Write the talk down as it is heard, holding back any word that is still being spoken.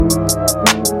Hey,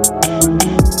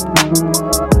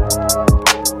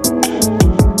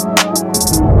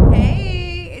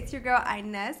 it's your girl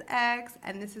Inez X,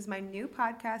 and this is my new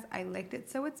podcast, I Licked It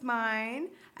So It's Mine.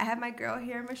 I have my girl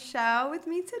here, Michelle, with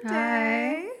me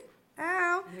today.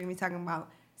 Ow. We're going to be talking about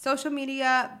social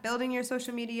media, building your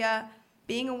social media,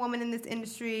 being a woman in this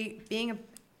industry, being a...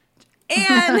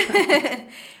 and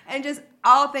and just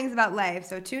all things about life.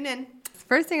 So tune in.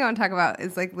 First thing I want to talk about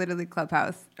is like literally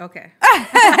Clubhouse. Okay.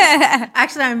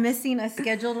 Actually, I'm missing a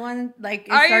scheduled one. Like,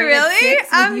 it are you really?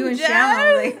 With you and Sham.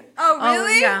 I'm like, oh,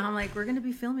 really? Oh, yeah. I'm like, we're gonna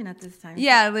be filming at this time.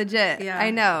 Yeah, legit. Yeah.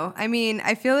 I know. I mean,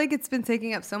 I feel like it's been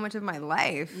taking up so much of my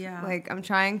life. Yeah. Like I'm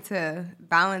trying to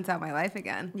balance out my life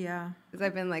again. Yeah. Because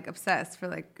I've been like obsessed for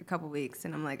like a couple weeks,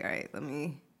 and I'm like, all right, let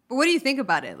me. But what do you think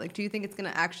about it? Like, do you think it's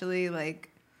gonna actually like?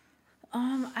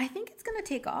 I think it's gonna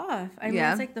take off. I mean,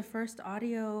 it's like the first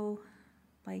audio,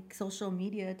 like social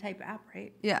media type app,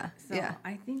 right? Yeah. So yeah.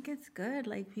 I think it's good.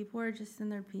 Like, people are just in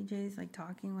their PJs, like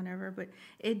talking, whatever. But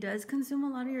it does consume a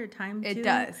lot of your time too. It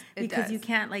does. Because you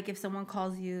can't, like, if someone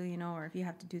calls you, you know, or if you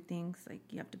have to do things, like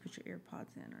you have to put your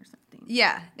earpods in or something.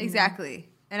 Yeah. Exactly.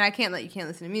 And I can't you can't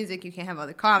listen to music. You can't have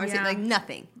other conversations. Yeah. Like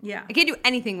nothing. Yeah. I can't do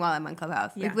anything while I'm on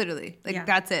Clubhouse. Like Yeah. literally. Like Yeah.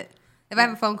 that's it. If I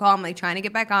have a phone call, I'm like trying to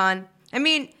get back on. I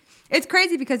mean, it's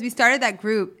crazy because we started that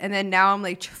group, and then now I'm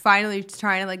like finally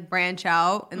trying to like branch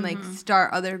out and like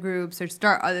start other groups or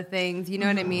start other things. You know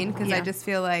what I mean? Because I just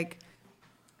feel like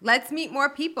let's meet more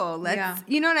people.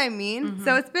 You know what I mean?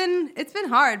 So it's been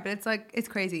hard, but it's like it's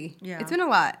crazy. Yeah. It's been a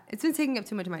lot. It's been taking up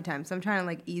too much of my time, so I'm trying to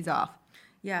like ease off.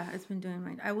 Yeah, it's been doing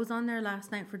my... I was on there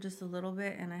last night for just a little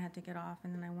bit, and I had to get off,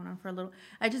 and then I went on for a little...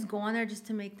 I just go on there just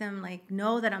to make them, like,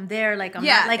 know that I'm there. Like, I'm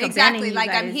not, like, exactly. abandoning Like,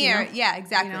 you guys, I'm here. You know? Yeah,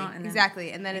 exactly. You know, and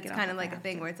exactly. And then it's kind of like a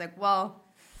thing where it's like, well,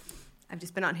 I've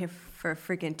just been on here for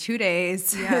freaking 2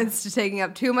 days. Yeah. It's just taking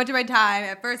up too much of my time.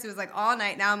 At first, it was like all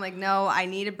night. Now I'm like, no, I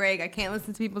need a break. I can't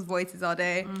listen to people's voices all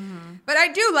day. But I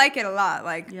do like it a lot.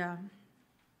 Like, yeah.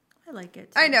 I like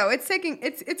it, too. I know. It's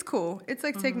cool. It's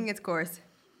like taking its course.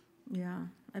 Yeah.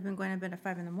 I've been going to bed at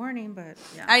 5 a.m, but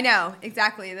yeah. I know,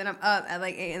 exactly. Then I'm up at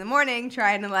like 8 a.m.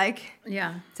 trying to like,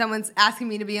 someone's asking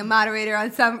me to be a moderator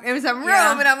in some room,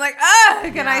 and I'm like,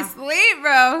 can I sleep,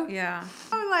 bro? Yeah.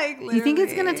 I'm like, literally. You think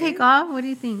it's going to take off? What do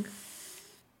you think?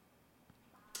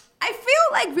 I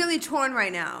feel like really torn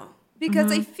right now because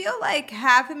I feel like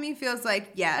half of me feels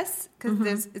like yes,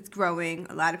 because it's growing.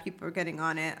 A lot of people are getting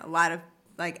on it. A lot of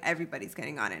like everybody's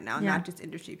getting on it now, not just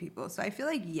industry people. So I feel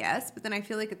like yes, but then I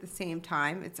feel like at the same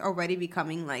time, it's already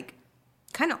becoming like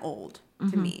kind of old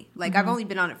to me. Like I've only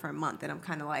been on it for a month, and I'm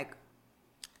kind of like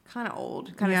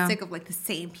old, kind of sick of like the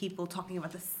same people talking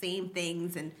about the same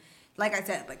things. And like I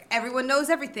said, like everyone knows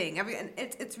everything. And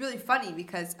it's really funny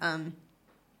because I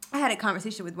had a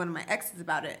conversation with one of my exes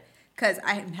about it because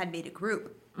I had made a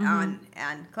group on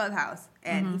Clubhouse,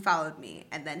 and he followed me,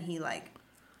 and then he like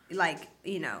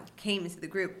you know, came into the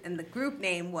group, and the group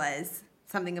name was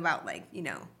something about like, you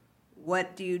know,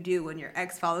 what do you do when your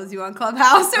ex follows you on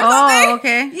Clubhouse or something? Oh,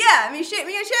 okay. Yeah, I mean,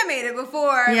 me and Shay made it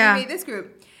before we made this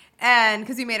group, and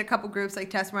because we made a couple groups like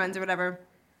test runs or whatever,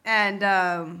 and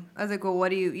I was like, well,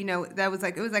 what do you know? That was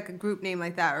like, it was like a group name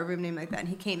like that or a room name like that, and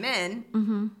he came in,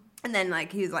 and then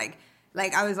like he was like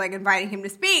I was like inviting him to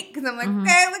speak because I'm like,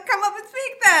 okay, let's come up and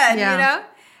speak then, you know.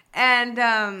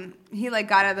 And he like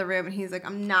got out of the room, and he's like,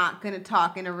 I'm not gonna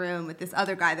talk in a room with this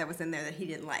other guy that was in there that he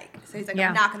didn't like. So he's like,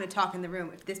 I'm not gonna talk in the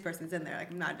room if this person's in there.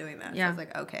 Like, I'm not doing that. So I was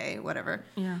like, okay, whatever.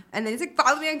 Yeah. And then he's like,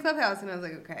 follow me on Clubhouse, and I was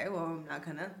like, okay, well, I'm not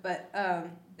gonna. But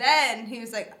then he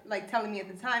was like telling me at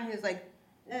the time, he was like,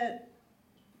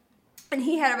 and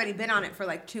he had already been on it for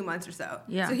like 2 months or so.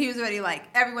 Yeah. So he was already like,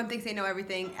 everyone thinks they know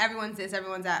everything. Everyone's this,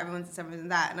 everyone's that, everyone's this, everyone's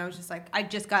that. And I was just like, I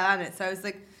just got on it. So I was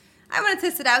like, I want to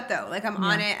test it out, though. Like, I'm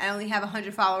on it. I only have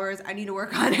 100 followers. I need to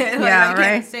work on it. Like, I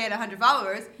can't stay at 100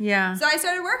 followers. Yeah. So I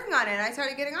started working on it, and I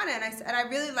started getting on it, and I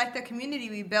really like the community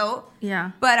we built.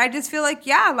 Yeah. But I just feel like,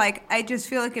 I just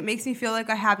feel like it makes me feel like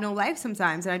I have no life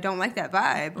sometimes, and I don't like that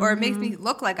vibe. Or it makes me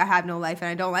look like I have no life, and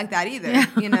I don't like that either,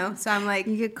 you know? So I'm like...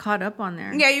 You get caught up on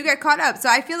there. Yeah, you get caught up. So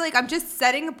I feel like I'm just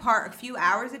setting apart a few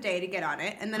hours a day to get on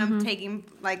it, and then I'm taking,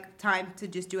 like, time to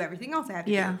just do everything else I have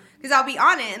to do. Because I'll be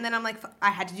on it, and then I'm like,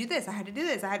 I had to do this,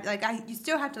 you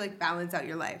still have to, like, balance out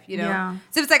your life, you know? Yeah.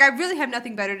 So if it's like, I really have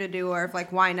nothing better to do, or if,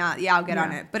 like, why not? Yeah, I'll get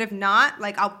on it. But if not,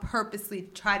 like, I'll purposely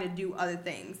try to do other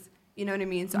things. You know what I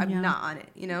mean? So I'm not on it,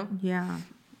 you know? Yeah.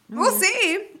 We'll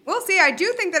see. We'll see. I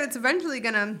do think that it's eventually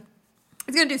gonna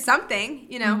do something,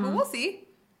 you know? But we'll see.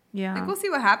 Yeah. Like, we'll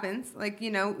see what happens. Like, you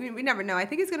know, we never know. I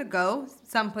think it's gonna go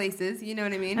some places, you know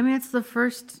what I mean? I mean, it's the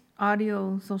first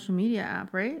audio social media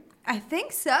app, right? I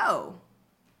think so.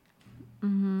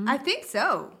 I think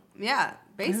so. Yeah,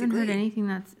 basically. I haven't heard anything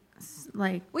that's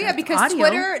like. Well, yeah, because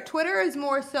audio. Twitter is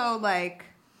more so like.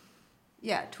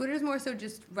 Yeah, Twitter is more so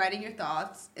just writing your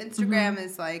thoughts. Instagram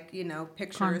is like,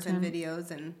 pictures Content. and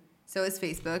videos, and so is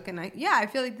Facebook. And I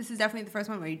feel like this is definitely the first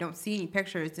one where you don't see any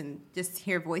pictures and just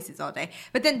hear voices all day.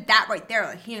 But then that right there,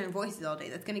 like hearing voices all day,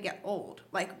 that's going to get old.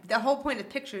 Like the whole point of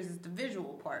pictures is the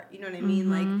visual part. You know what I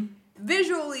mean? Like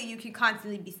visually you can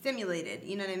constantly be stimulated.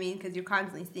 You know what I mean? Because you're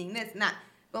constantly seeing this and that.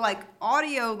 But, like,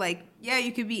 audio, like, yeah,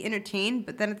 you could be entertained,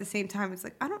 but then at the same time, it's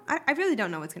like, I really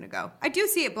don't know what's going to go. I do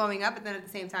see it blowing up, but then at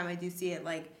the same time, I do see it,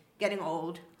 like, getting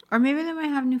old. Or maybe they might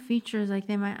have new features, like,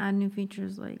 they might add new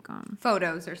features, like,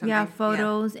 photos or something. Yeah,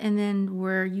 photos, and then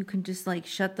where you can just, like,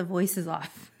 shut the voices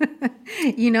off,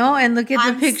 and look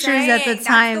at the pictures at the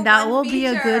time. That will be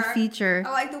a good feature.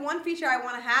 Like, the one feature I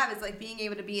want to have is, like, being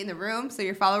able to be in the room so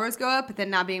your followers go up, but then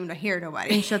not being able to hear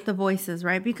nobody. And shut the voices,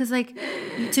 right? Because, like,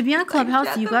 to be on Clubhouse,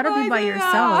 like, you got to be by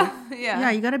yourself. Yeah,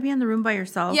 you got to be in the room by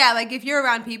yourself. Yeah, like, if you're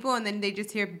around people and then they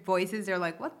just hear voices, they're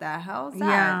like, what the hell is that?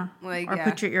 Yeah, like, or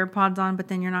put your earpods on, but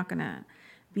then you're not going to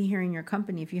be hearing your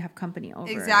company if you have company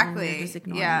over. Exactly. Just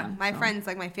ignoring them, my friends,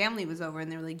 like my family was over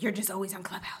and they were like, you're just always on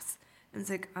Clubhouse. And it's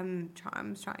like, I'm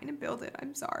trying to build it.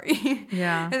 I'm sorry.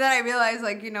 Yeah. And then I realized,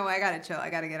 like, I got to chill.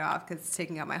 I got to get off because it's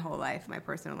taking up my whole life. My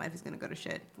personal life is going to go to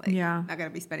shit. Like, not going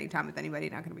to be spending time with anybody.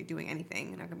 Not going to be doing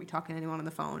anything. Not going to be talking to anyone on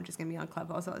the phone. Just going to be on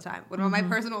Clubhouse all the time. What about my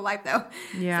personal life, though?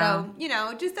 Yeah.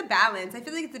 So, just a balance. I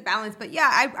feel like it's a balance. But,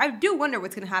 yeah, I do wonder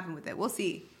what's going to happen with it. We'll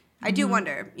see. I do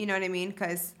wonder, you know what I mean?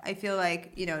 Because I feel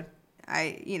like,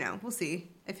 we'll see.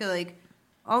 I feel like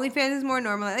OnlyFans is more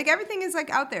normal. Like, everything is,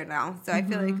 like, out there now. So I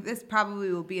feel like this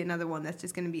probably will be another one that's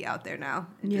just going to be out there now.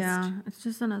 It's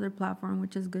just another platform,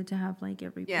 which is good to have, like,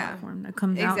 every platform that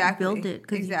comes out and build it.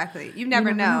 Exactly. You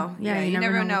never know. Yeah, you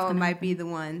never know it might be the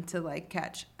one to, like,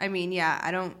 catch. I mean,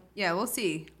 we'll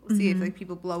see. We'll see if, like,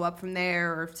 people blow up from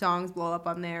there or if songs blow up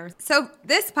on there. So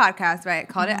this podcast, right,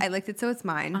 called it I Liked It So It's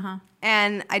Mine.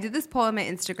 And I did this poll on my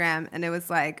Instagram, and it was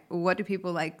like, what do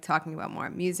people like talking about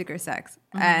more, music or sex?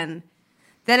 And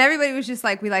then everybody was just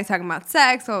like, we like talking about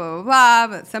sex, blah, blah, blah,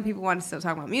 blah. But some people wanted to still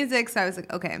talk about music. So I was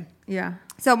like, okay. Yeah.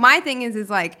 So my thing is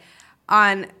like,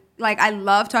 I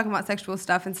love talking about sexual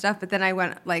stuff and stuff. But then I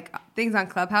went, like, things on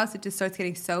Clubhouse, it just starts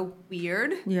getting so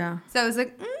weird. Yeah. So I was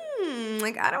like,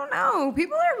 I don't know.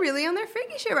 People are really on their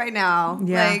freaky shit right now.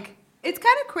 Yeah. Like, it's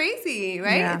kind of crazy,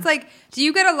 right? Yeah. It's like, do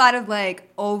you get a lot of,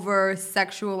 like,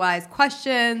 over-sexualized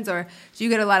questions? Or do you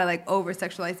get a lot of, like,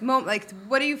 over-sexualized moments? Like,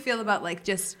 what do you feel about, like,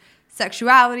 just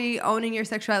sexuality, owning your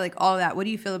sexuality, like, all that? What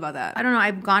do you feel about that? I don't know.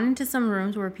 I've gone into some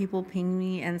rooms where people ping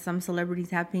me, and some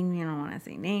celebrities have pinged me. I don't want to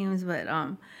say names, but,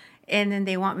 and then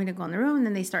they want me to go in the room, and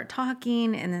then they start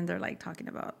talking, and then they're, like, talking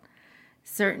about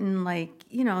certain, like,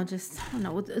 just, I don't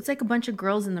know, it's like a bunch of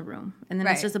girls in the room, and then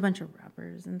it's just a bunch of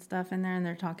rappers and stuff in there, and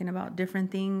they're talking about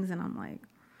different things, and I'm like,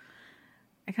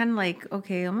 I kind of like,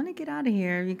 okay, I'm gonna get out of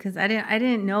here, because I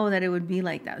didn't know that it would be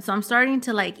like that. So I'm starting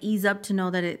to, like, ease up to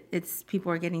know that it's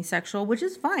people are getting sexual, which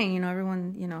is fine,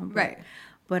 everyone, but, right.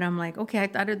 But I'm like, okay, I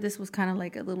thought this was kind of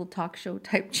like a little talk show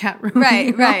type chat room.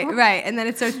 Right. And then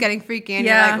it starts getting freaky, and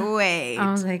you're like, wait.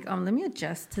 I was like, let me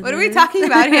adjust to what are we talking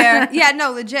about here? Yeah,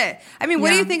 no, legit. I mean, what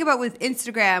do you think about with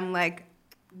Instagram, like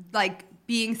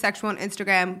being sexual on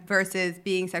Instagram versus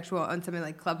being sexual on something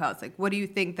like Clubhouse? Like, what do you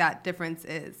think that difference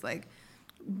is? Like,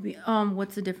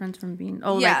 what's the difference from being,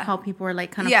 like how people are,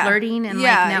 like, kind of flirting and,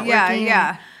 like, networking?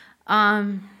 Yeah.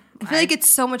 I feel like it's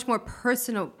so much more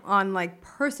personal on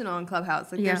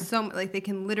Clubhouse. Like, there's so, like, they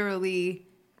can literally,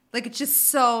 like, it's just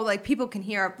so, like, people can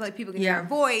hear our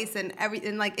voice and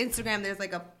everything. Like, Instagram, there's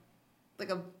like a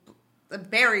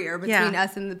barrier between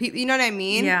us and the people. You know what I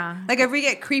mean? Yeah. Like, if we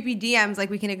get creepy DMs, like,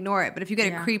 we can ignore it. But if you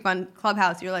get a creep on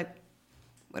Clubhouse, you're like,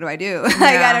 what do I do? Like,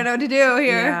 I don't know what to do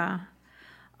here. Yeah.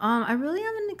 I really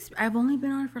haven't. I've only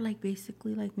been on it for, like,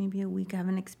 basically, like, maybe a week. I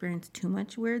haven't experienced too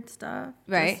much weird stuff.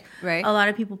 Right. A lot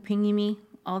of people pinging me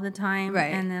all the time.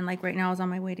 Right. And then, like, right now I was on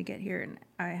my way to get here, and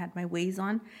I had my Waze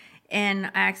on, and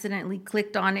I accidentally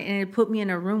clicked on it, and it put me in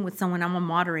a room with someone. I'm a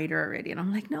moderator already, and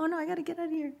I'm like, no, I gotta get out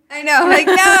of here. I know, like,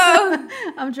 no.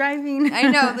 I'm driving. I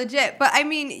know, legit. But I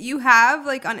mean, you have,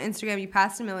 like, on Instagram, you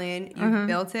passed 1 million. You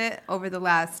built it over the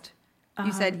last.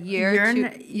 You said a year and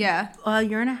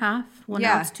a half. Well,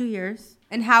 now it's 2 years.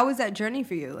 And how was that journey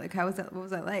for you? Like, how was that? What was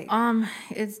that like?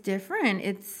 It's different.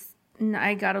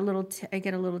 I get a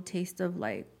little taste of,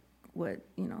 like, what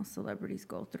celebrities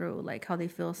go through, like how they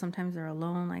feel. Sometimes they're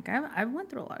alone. Like I went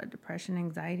through a lot of depression,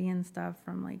 anxiety, and stuff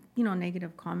from, like,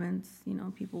 negative comments.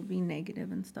 People being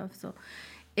negative and stuff. So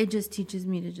it just teaches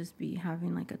me to just be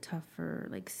having, like, a tougher,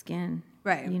 like, skin.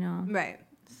 Right. Right.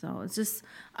 So it's just,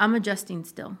 I'm adjusting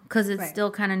still because it's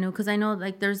still kind of new. Because I know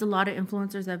like there's a lot of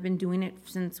influencers that have been doing it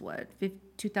since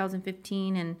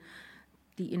 2015, and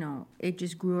it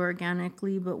just grew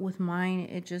organically. But with mine,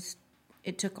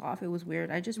 it took off. It was weird.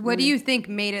 What do you think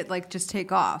made it like just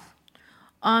take off?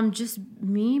 Just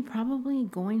me probably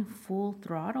going full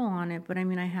throttle on it. But I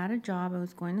mean, I had a job. I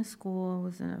was going to school. I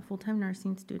was a full-time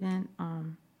nursing student.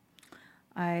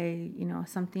 I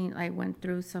went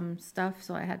through some stuff,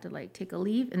 so I had to like take a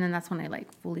leave, and then that's when I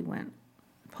like fully went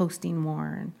posting more,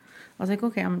 and I was like,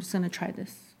 okay, I'm just gonna try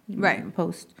this, and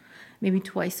post maybe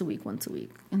twice a week, once a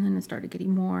week, and then it started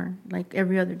getting more like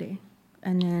every other day,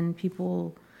 and then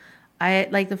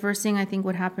the first thing I think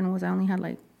what happened was I only had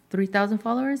like 3,000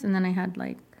 followers, and then I had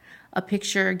like a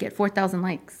picture get 4,000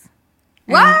 likes.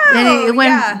 Wow!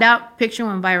 That picture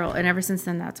went viral, and ever since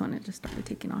then, that's when it just started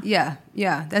taking off. Yeah,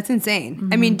 that's insane. Mm-hmm.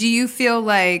 I mean, do you feel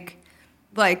like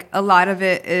a lot of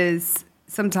it is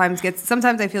sometimes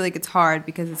I feel like it's hard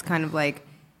because it's kind of like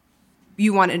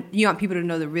you want people to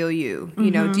know the real you.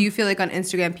 You know, do you feel like on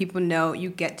Instagram people know you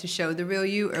get to show the real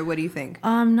you, or what do you think?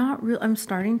 Not real. I'm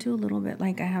starting to a little bit.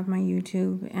 Like I have my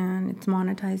YouTube and it's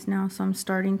monetized now, so I'm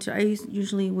starting to. I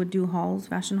usually would do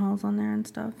fashion hauls on there and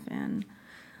stuff, and.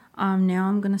 Now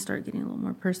I'm going to start getting a little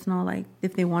more personal, like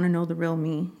if they want to know the real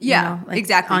me. Yeah, like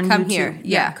exactly. Come YouTube. Here.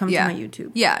 Yeah, come to my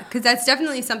YouTube. Yeah, because that's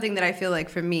definitely something that I feel like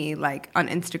for me, like on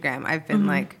Instagram, I've been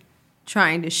like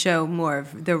trying to show more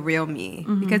of the real me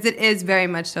because it is very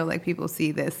much so like people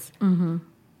see this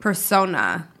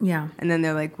persona. Yeah. And then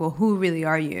they're like, well, who really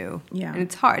are you? Yeah. And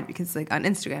it's hard because like on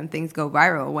Instagram, things go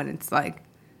viral when it's like,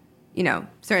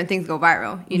 certain things go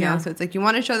viral, you know? So it's like you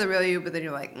want to show the real you, but then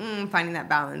you're like, finding that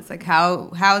balance. Like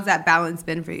how has that balance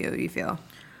been for you, you feel?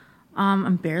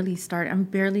 I'm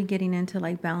barely getting into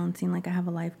like balancing. Like I have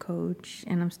a life coach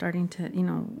and I'm starting to,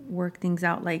 work things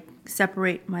out, like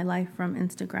separate my life from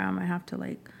Instagram. I have to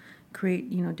like create,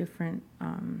 different,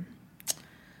 I'm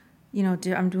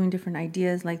doing different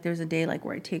ideas. Like there's a day like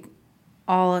where I take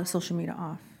all of social media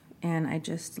off. And I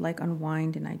just like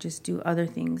unwind and I just do other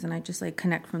things and I just like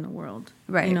connect from the world.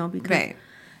 Right.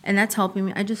 And that's helping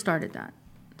me. I just started that.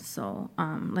 So,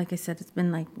 like I said, it's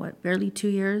been like, barely 2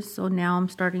 years. So now I'm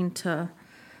starting to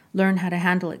learn how to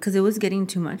handle it because it was getting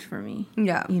too much for me.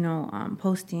 Yeah.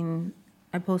 Posting,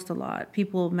 I post a lot.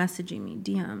 People messaging me,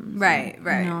 DMs.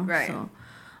 Right. So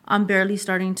I'm barely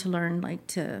starting to learn like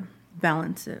to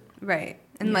balance it. Right.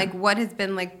 And like what has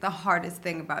been like the hardest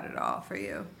thing about it all for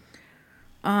you?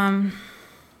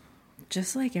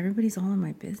 Just like everybody's all in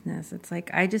my business. It's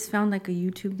like I just found like a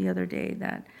YouTube the other day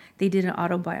that they did an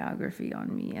autobiography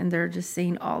on me and they're just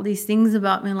saying all these things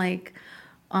about me like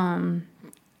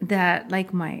that like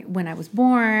when I was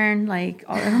born, like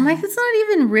and I'm like, it's not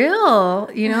even real,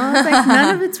 It's like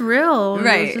none of it's real.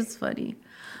 Right. It was just funny.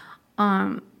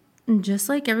 Just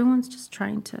like everyone's just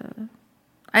trying to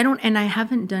I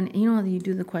haven't done how you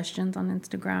do the questions on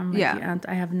Instagram. Like,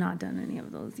 I have not done any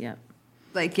of those yet.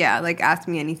 Like ask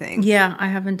me anything. Yeah, I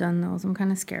haven't done those. I'm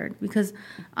kind of scared because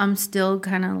I'm still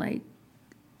kind of like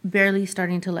barely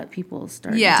starting to let people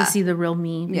start to see the real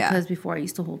me because before I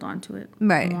used to hold on to it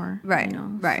more. Right.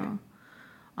 So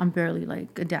I'm barely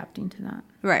like adapting to that.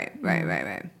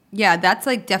 Right. Yeah, that's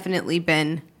like definitely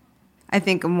been, I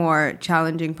think, a more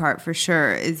challenging part for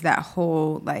sure is that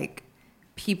whole like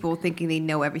people thinking they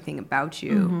know everything about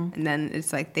you and then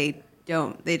it's like they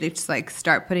just like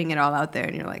start putting it all out there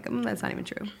and you're like, that's not even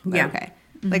true. But okay.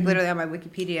 Like literally on my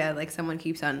Wikipedia, like someone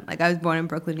keeps on, like I was born in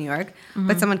Brooklyn, New York,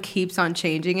 but someone keeps on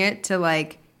changing it to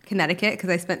like Connecticut because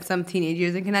I spent some teenage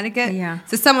years in Connecticut. Yeah.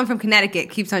 So someone from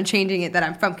Connecticut keeps on changing it that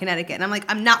I'm from Connecticut. And I'm like,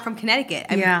 I'm not from Connecticut.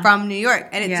 I'm from New York.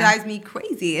 And it drives me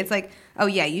crazy. It's like, oh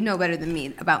yeah, you know better than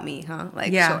me about me, huh?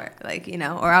 Like, sure. Like,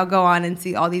 or I'll go on and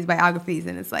see all these biographies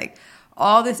and it's like,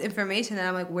 all this information and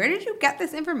I'm like, where did you get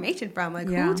this information from? Like,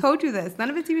 who told you this? None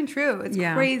of it's even true. It's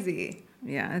crazy.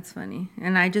 Yeah, it's funny.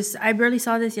 And I barely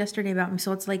saw this yesterday about me.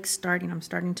 So it's like I'm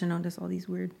starting to notice all these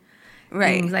weird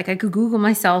things. Like I could Google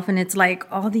myself and it's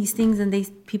like all these things and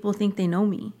people think they know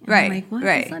me. And I'm like, what?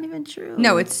 It's not even true.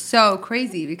 No, it's so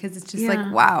crazy because it's just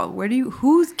like, wow,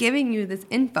 who's giving you this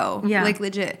info? Yeah. Like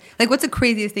legit. Like what's the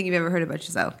craziest thing you've ever heard about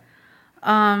yourself?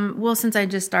 Well, since I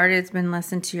just started, it's been less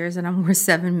than 2 years and I'm worth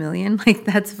 7 million. Like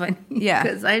that's funny. Yeah.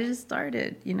 Because I just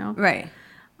started, Right.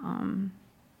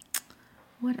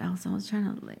 What else? I was trying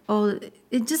to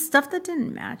it's just stuff that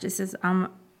didn't match. It says I'm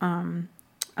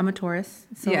a Taurus.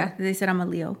 So they said I'm a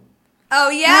Leo.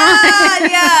 Oh yeah.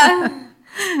 Yeah.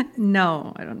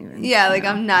 No, I don't even. Yeah. Like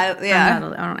I'm not. Yeah. I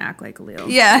don't act like a Leo.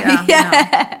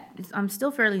 Yeah. No. I'm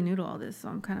still fairly new to all this. So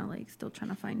I'm kind of like still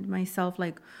trying to find myself.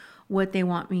 Like, what they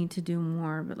want me to do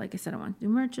more. But like I said, I want to do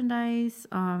merchandise,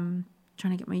 trying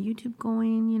to get my YouTube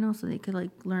going, you know, so they could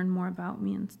like learn more about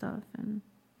me and stuff, and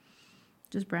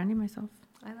just branding myself.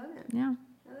 I love it. Yeah.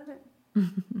 I love it.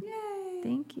 Yay.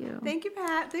 Thank you. Thank you,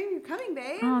 Pat. Thank you for coming,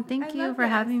 babe. Oh, thank you for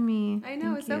having me. I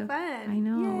know, it's so fun. I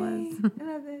know it was. I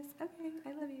love this. Okay,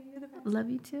 I love you. You're the best. Love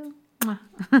you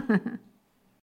too.